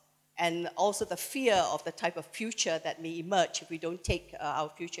ourselves, and also the fear of the type of future that may emerge if we don't take our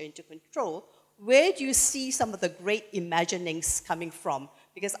future into control. Where do you see some of the great imaginings coming from?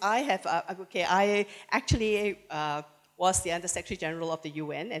 Because I have, I actually was the Under-Secretary General of the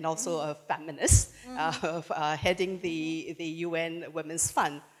UN and also a feminist, heading the UN Women's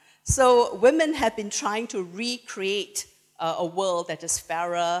Fund. So women have been trying to recreate a world that is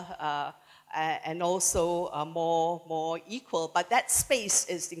fairer and also more equal, but that space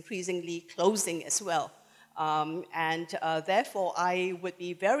is increasingly closing as well. Therefore, I would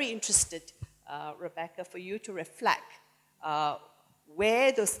be very interested, Rebecca, for you to reflect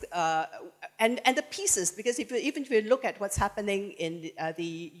where those, and the pieces, because even if you look at what's happening in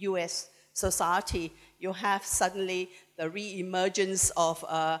the US society, you have suddenly the re-emergence of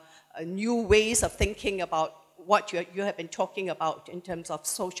new ways of thinking about what you have been talking about in terms of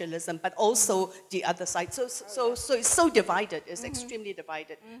socialism, but also the other side. So it's so divided, it's extremely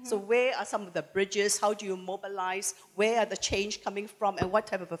divided. So where are some of the bridges? How do you mobilize? Where are the change coming from? And what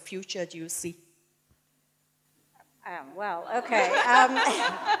type of a future do you see? Well, okay.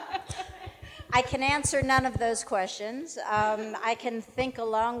 I can answer none of those questions. I can think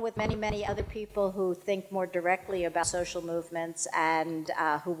along with many, many other people who think more directly about social movements and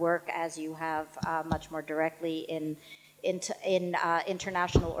who work, as you have, much more directly in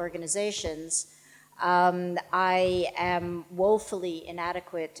international organizations. I am woefully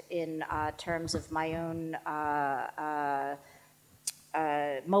inadequate in terms of my own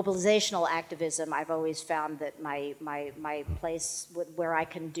mobilizational activism. I've always found that my place where I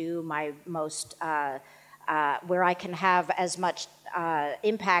can do my most, where I can have as much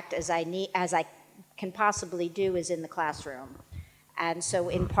impact as I can possibly do is in the classroom. And so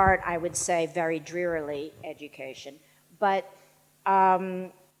in part, I would say very drearily education. But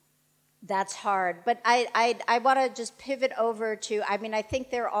That's hard. But I want to just pivot over to, I mean, I think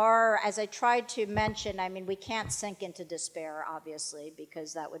there are, as I tried to mention, I mean, we can't sink into despair, obviously,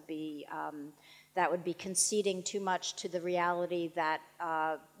 because that would be conceding too much to the reality that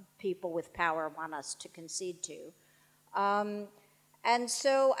people with power want us to concede to. And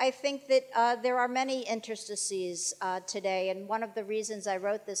so I think that there are many interstices today, and one of the reasons I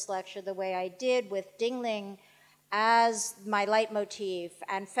wrote this lecture the way I did with Dingling as my leitmotif,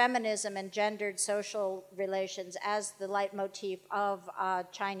 and feminism and gendered social relations as the leitmotif of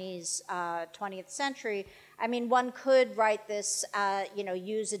Chinese 20th century. I mean, one could write this,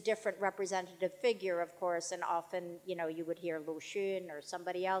 use a different representative figure, of course, and often, you would hear Lu Xun or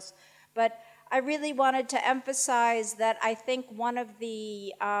somebody else. But I really wanted to emphasize that I think one of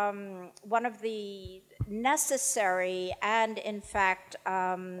the necessary and, in fact,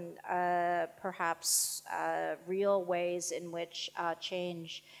 perhaps real ways in which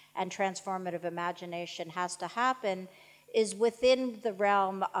change and transformative imagination has to happen is within the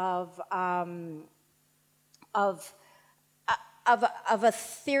realm of a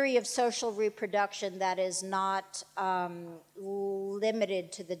theory of social reproduction that is not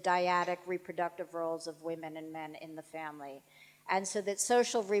limited to the dyadic reproductive roles of women and men in the family. And so that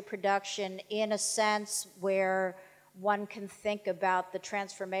social reproduction, in a sense where one can think about the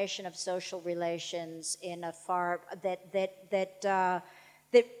transformation of social relations in a that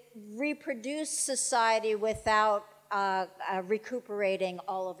reproduce society without recuperating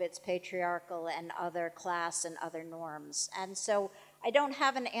all of its patriarchal and other class and other norms. And so I don't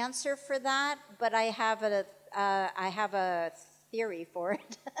have an answer for that, but I have a theory for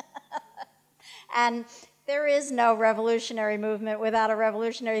it. And there is no revolutionary movement without a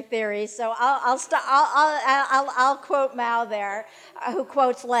revolutionary theory. So I'll quote Mao there, who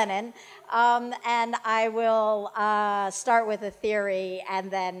quotes Lenin, and I will start with a theory, and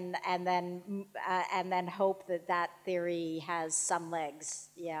then hope that theory has some legs.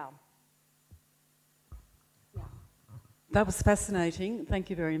 Yeah. That was fascinating. Thank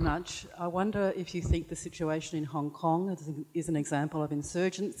you very much. I wonder if you think the situation in Hong Kong is an example of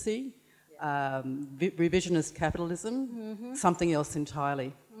insurgency, revisionist capitalism, something else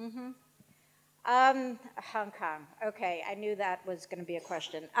entirely. Hong Kong. Okay, I knew that was going to be a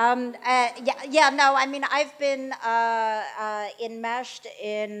question. I mean, I've been enmeshed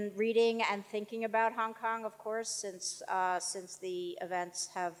in reading and thinking about Hong Kong, of course, since the events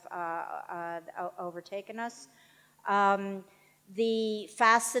have overtaken us. The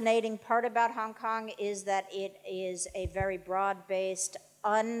fascinating part about Hong Kong is that it is a very broad-based,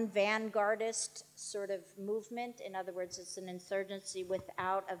 un-vanguardist sort of movement. In other words, it's an insurgency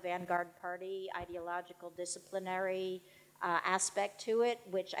without a vanguard party, ideological, disciplinary aspect to it,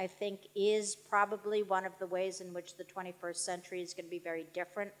 which I think is probably one of the ways in which the 21st century is going to be very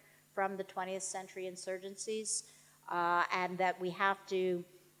different from the 20th century insurgencies, and that we have to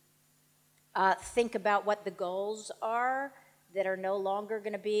think about what the goals are that are no longer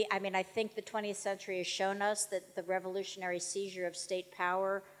going to be. I mean, I think the 20th century has shown us that the revolutionary seizure of state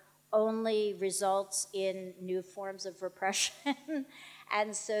power only results in new forms of repression.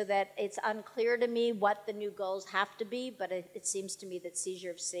 And so that it's unclear to me what the new goals have to be, but it seems to me that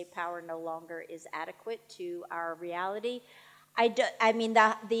seizure of state power no longer is adequate to our reality. I mean,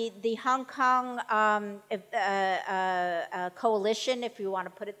 the Hong Kong coalition, if you want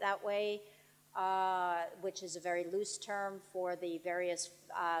to put it that way, which is a very loose term for the various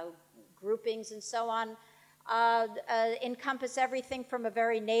groupings and so on, encompass everything from a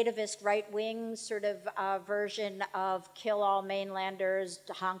very nativist right-wing sort of version of kill all mainlanders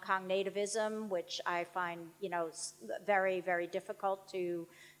to Hong Kong nativism, which I find, very, very difficult to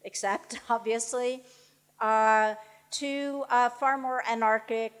accept, obviously, to far more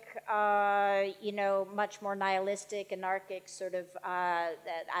anarchic, much more nihilistic, anarchic sort of, I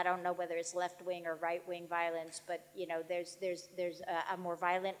don't know whether it's left-wing or right-wing violence, but, there's a more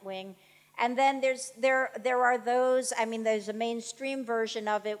violent wing. And then there are those, I mean, there's a mainstream version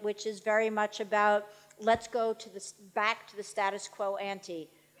of it, which is very much about, let's go back to the status quo ante,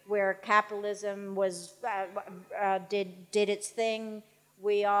 where capitalism was, did its thing.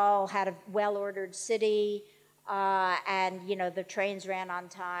 We all had a well-ordered city. And, the trains ran on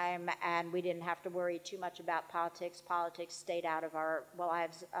time, and we didn't have to worry too much about politics. Politics stayed out of our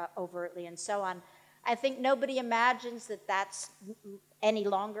lives overtly and so on. I think nobody imagines that that's any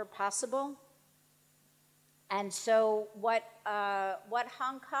longer possible. And so what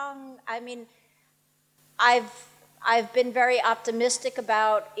Hong Kong, I mean, I've been very optimistic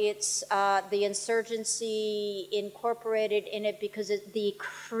about its the insurgency incorporated in it because the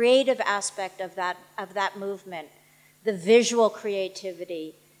creative aspect of that movement, the visual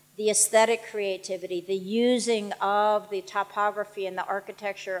creativity, the aesthetic creativity, the using of the topography and the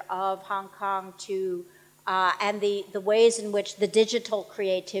architecture of Hong Kong to, and the ways in which the digital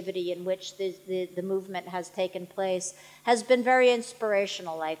creativity in which the movement has taken place has been very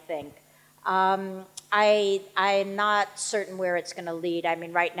inspirational, I think. I'm not certain where it's going to lead. I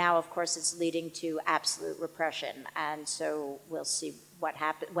mean, right now, of course, it's leading to absolute repression, and so we'll see what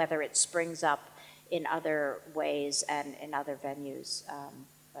happens, whether it springs up in other ways and in other venues.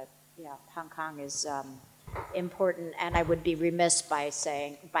 But yeah, Hong Kong is important, and I would be remiss by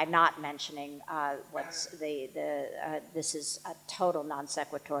not mentioning this is a total non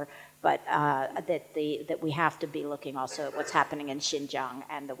sequitur, but that we have to be looking also at what's happening in Xinjiang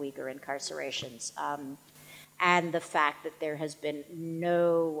and the Uyghur incarcerations, and the fact that there has been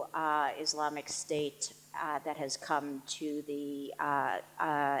no Islamic State that has come to the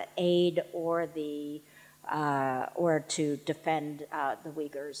aid or to defend the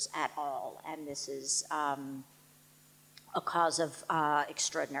Uyghurs at all, and this is a cause of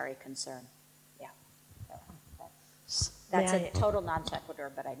extraordinary concern. Yeah, that's a total non sequitur,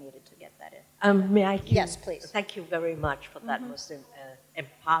 but I needed to get that in. May I? Yes, please. Thank you very much for that. Was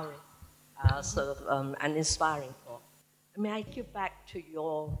empowering, and inspiring. May I give back to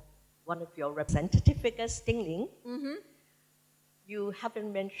one of your representative figures, Ding Ling? Mm-hmm. You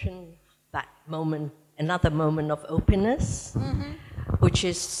haven't mentioned that moment, another moment of openness, which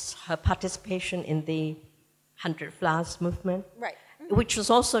is her participation in the 100 Flowers movement, Right. which was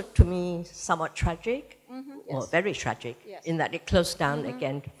also, to me, somewhat tragic, or very tragic, in that it closed down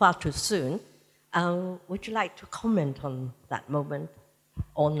again far too soon. Would you like to comment on that moment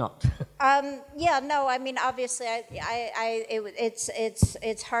or not? Yeah, no, I mean, obviously,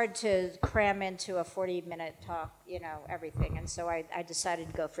 it's hard to cram into a 40-minute talk, everything, and so I decided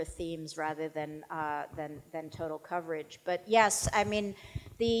to go for themes rather than total coverage. But yes, I mean,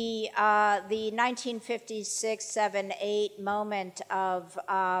 the 1956, 7, 8 moment of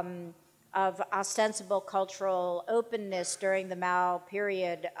ostensible cultural openness during the Mao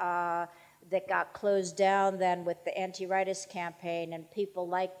period that got closed down then with the anti-rightist campaign, and people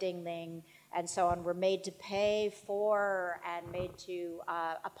like Ding Ling and so on were made to pay for and made to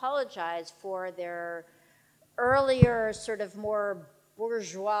apologize for their earlier sort of more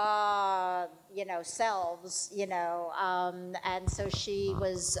bourgeois, selves, and so she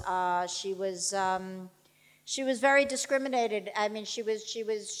was very discriminated. I mean, she was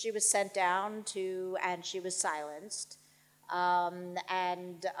sent down to, and she was silenced. She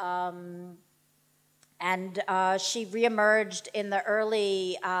reemerged in the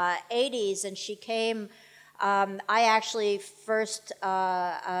early 80s, and she came. I actually first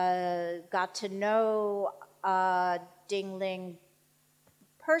got to know Ding Ling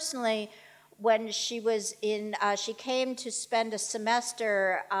personally when she was in. She came to spend a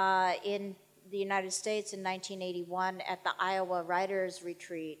semester in the United States in 1981 at the Iowa Writers'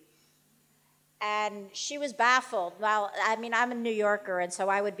 Retreat. And she was baffled. Well, I mean, I'm a New Yorker, and so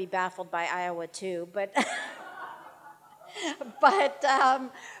I would be baffled by Iowa too. But, but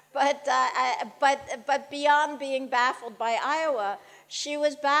beyond being baffled by Iowa, she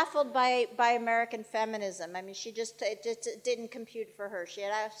was baffled by American feminism. I mean, it just didn't compute for her. She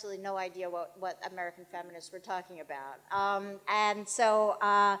had absolutely no idea what American feminists were talking about. And so,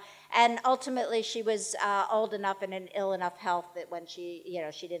 and ultimately, she was old enough and in ill enough health that when she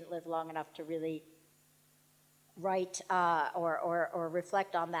didn't live long enough to really write or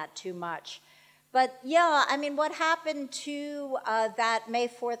reflect on that too much. But yeah, I mean, what happened to that May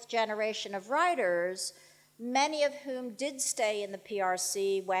 4th generation of writers, many of whom did stay in the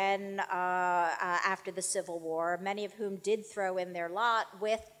PRC when, after the Civil War, many of whom did throw in their lot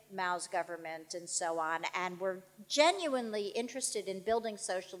with Mao's government and so on, and were genuinely interested in building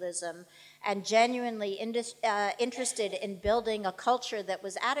socialism and genuinely interested in building a culture that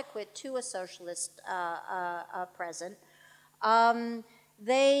was adequate to a socialist present.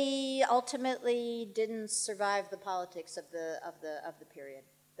 They ultimately didn't survive the politics of the period.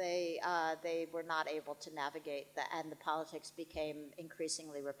 They were not able to navigate and the politics became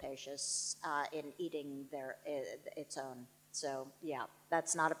increasingly rapacious in eating its own. So yeah,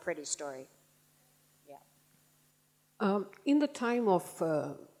 that's not a pretty story. Yeah. In the time of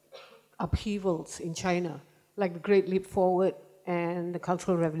upheavals in China, like the Great Leap Forward and the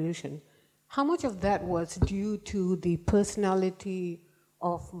Cultural Revolution, how much of that was due to the personality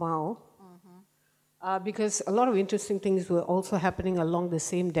of Mao? Because a lot of interesting things were also happening along the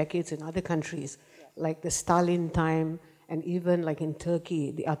same decades in other countries, like the Stalin time, and even like in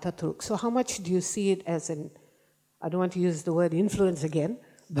Turkey, the Ataturk. So how much do you see it as I don't want to use the word influence again,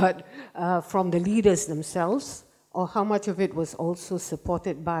 but from the leaders themselves, or how much of it was also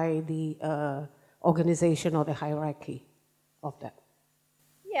supported by the organization or the hierarchy of that?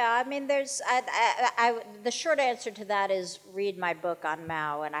 Yeah, I mean, the short answer to that is read my book on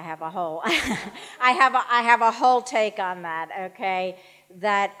Mao, and I have a whole, I have a whole take on that. Okay,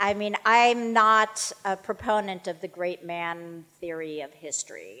 that I mean, I'm not a proponent of the great man theory of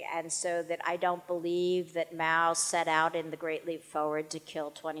history, and so that I don't believe that Mao set out in the Great Leap Forward to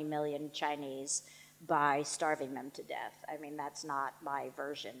kill 20 million Chinese by starving them to death. I mean, that's not my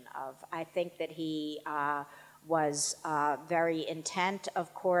version of. I think that he was very intent,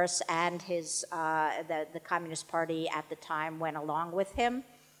 of course, and the Communist Party at the time went along with him.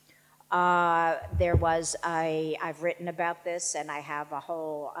 There was I've written about this, and I have a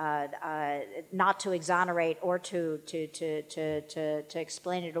whole, not to exonerate or to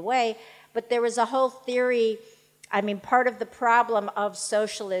explain it away, but there was a whole theory. I mean, part of the problem of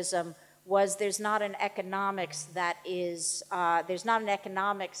socialism was there's not an economics that is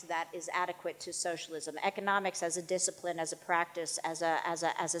adequate to socialism. Economics as a discipline, as a practice, as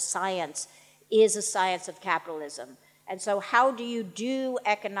a science, is a science of capitalism. And so how do you do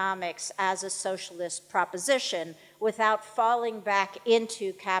economics as a socialist proposition without falling back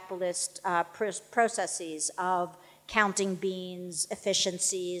into capitalist processes of counting beans,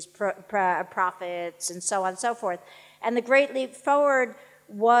 efficiencies, profits, and so on and so forth? And the Great Leap Forward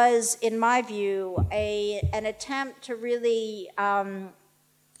was, in my view, an attempt to really, a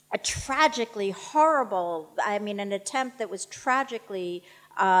tragically horrible, I mean, an attempt that was tragically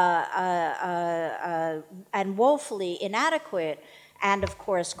and woefully inadequate, and of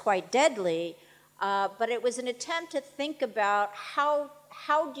course quite deadly, but it was an attempt to think about how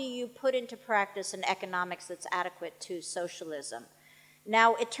do you put into practice an economics that's adequate to socialism.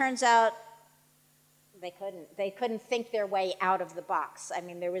 Now, it turns out they couldn't think their way out of the box. I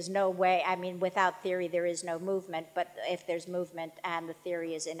mean, there was no way. I mean, without theory, there is no movement. But if there's movement and the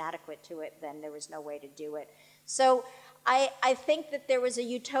theory is inadequate to it, then there was no way to do it. So I think that there was a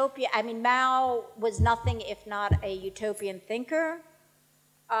utopia. I mean, Mao was nothing if not a utopian thinker.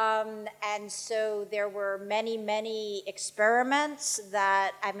 And so there were many, many experiments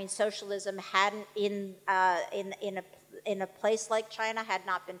that, I mean, socialism hadn't in a place like China had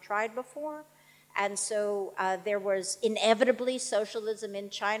not been tried before. And so there was inevitably socialism in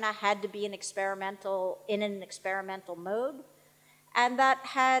China had to be in an experimental mode, and that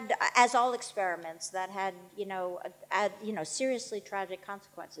had, as all experiments, that had seriously tragic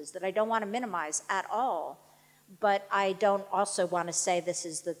consequences that I don't want to minimize at all, but I don't also want to say this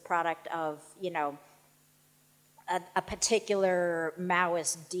is the product of a particular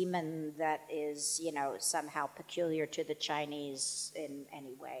Maoist demon that is somehow peculiar to the Chinese in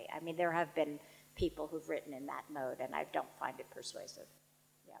any way. I mean, there have been people who've written in that mode, and I don't find it persuasive.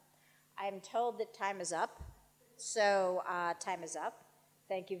 Yeah, I'm told that time is up, so time is up.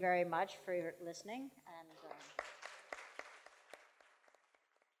 Thank you very much for listening.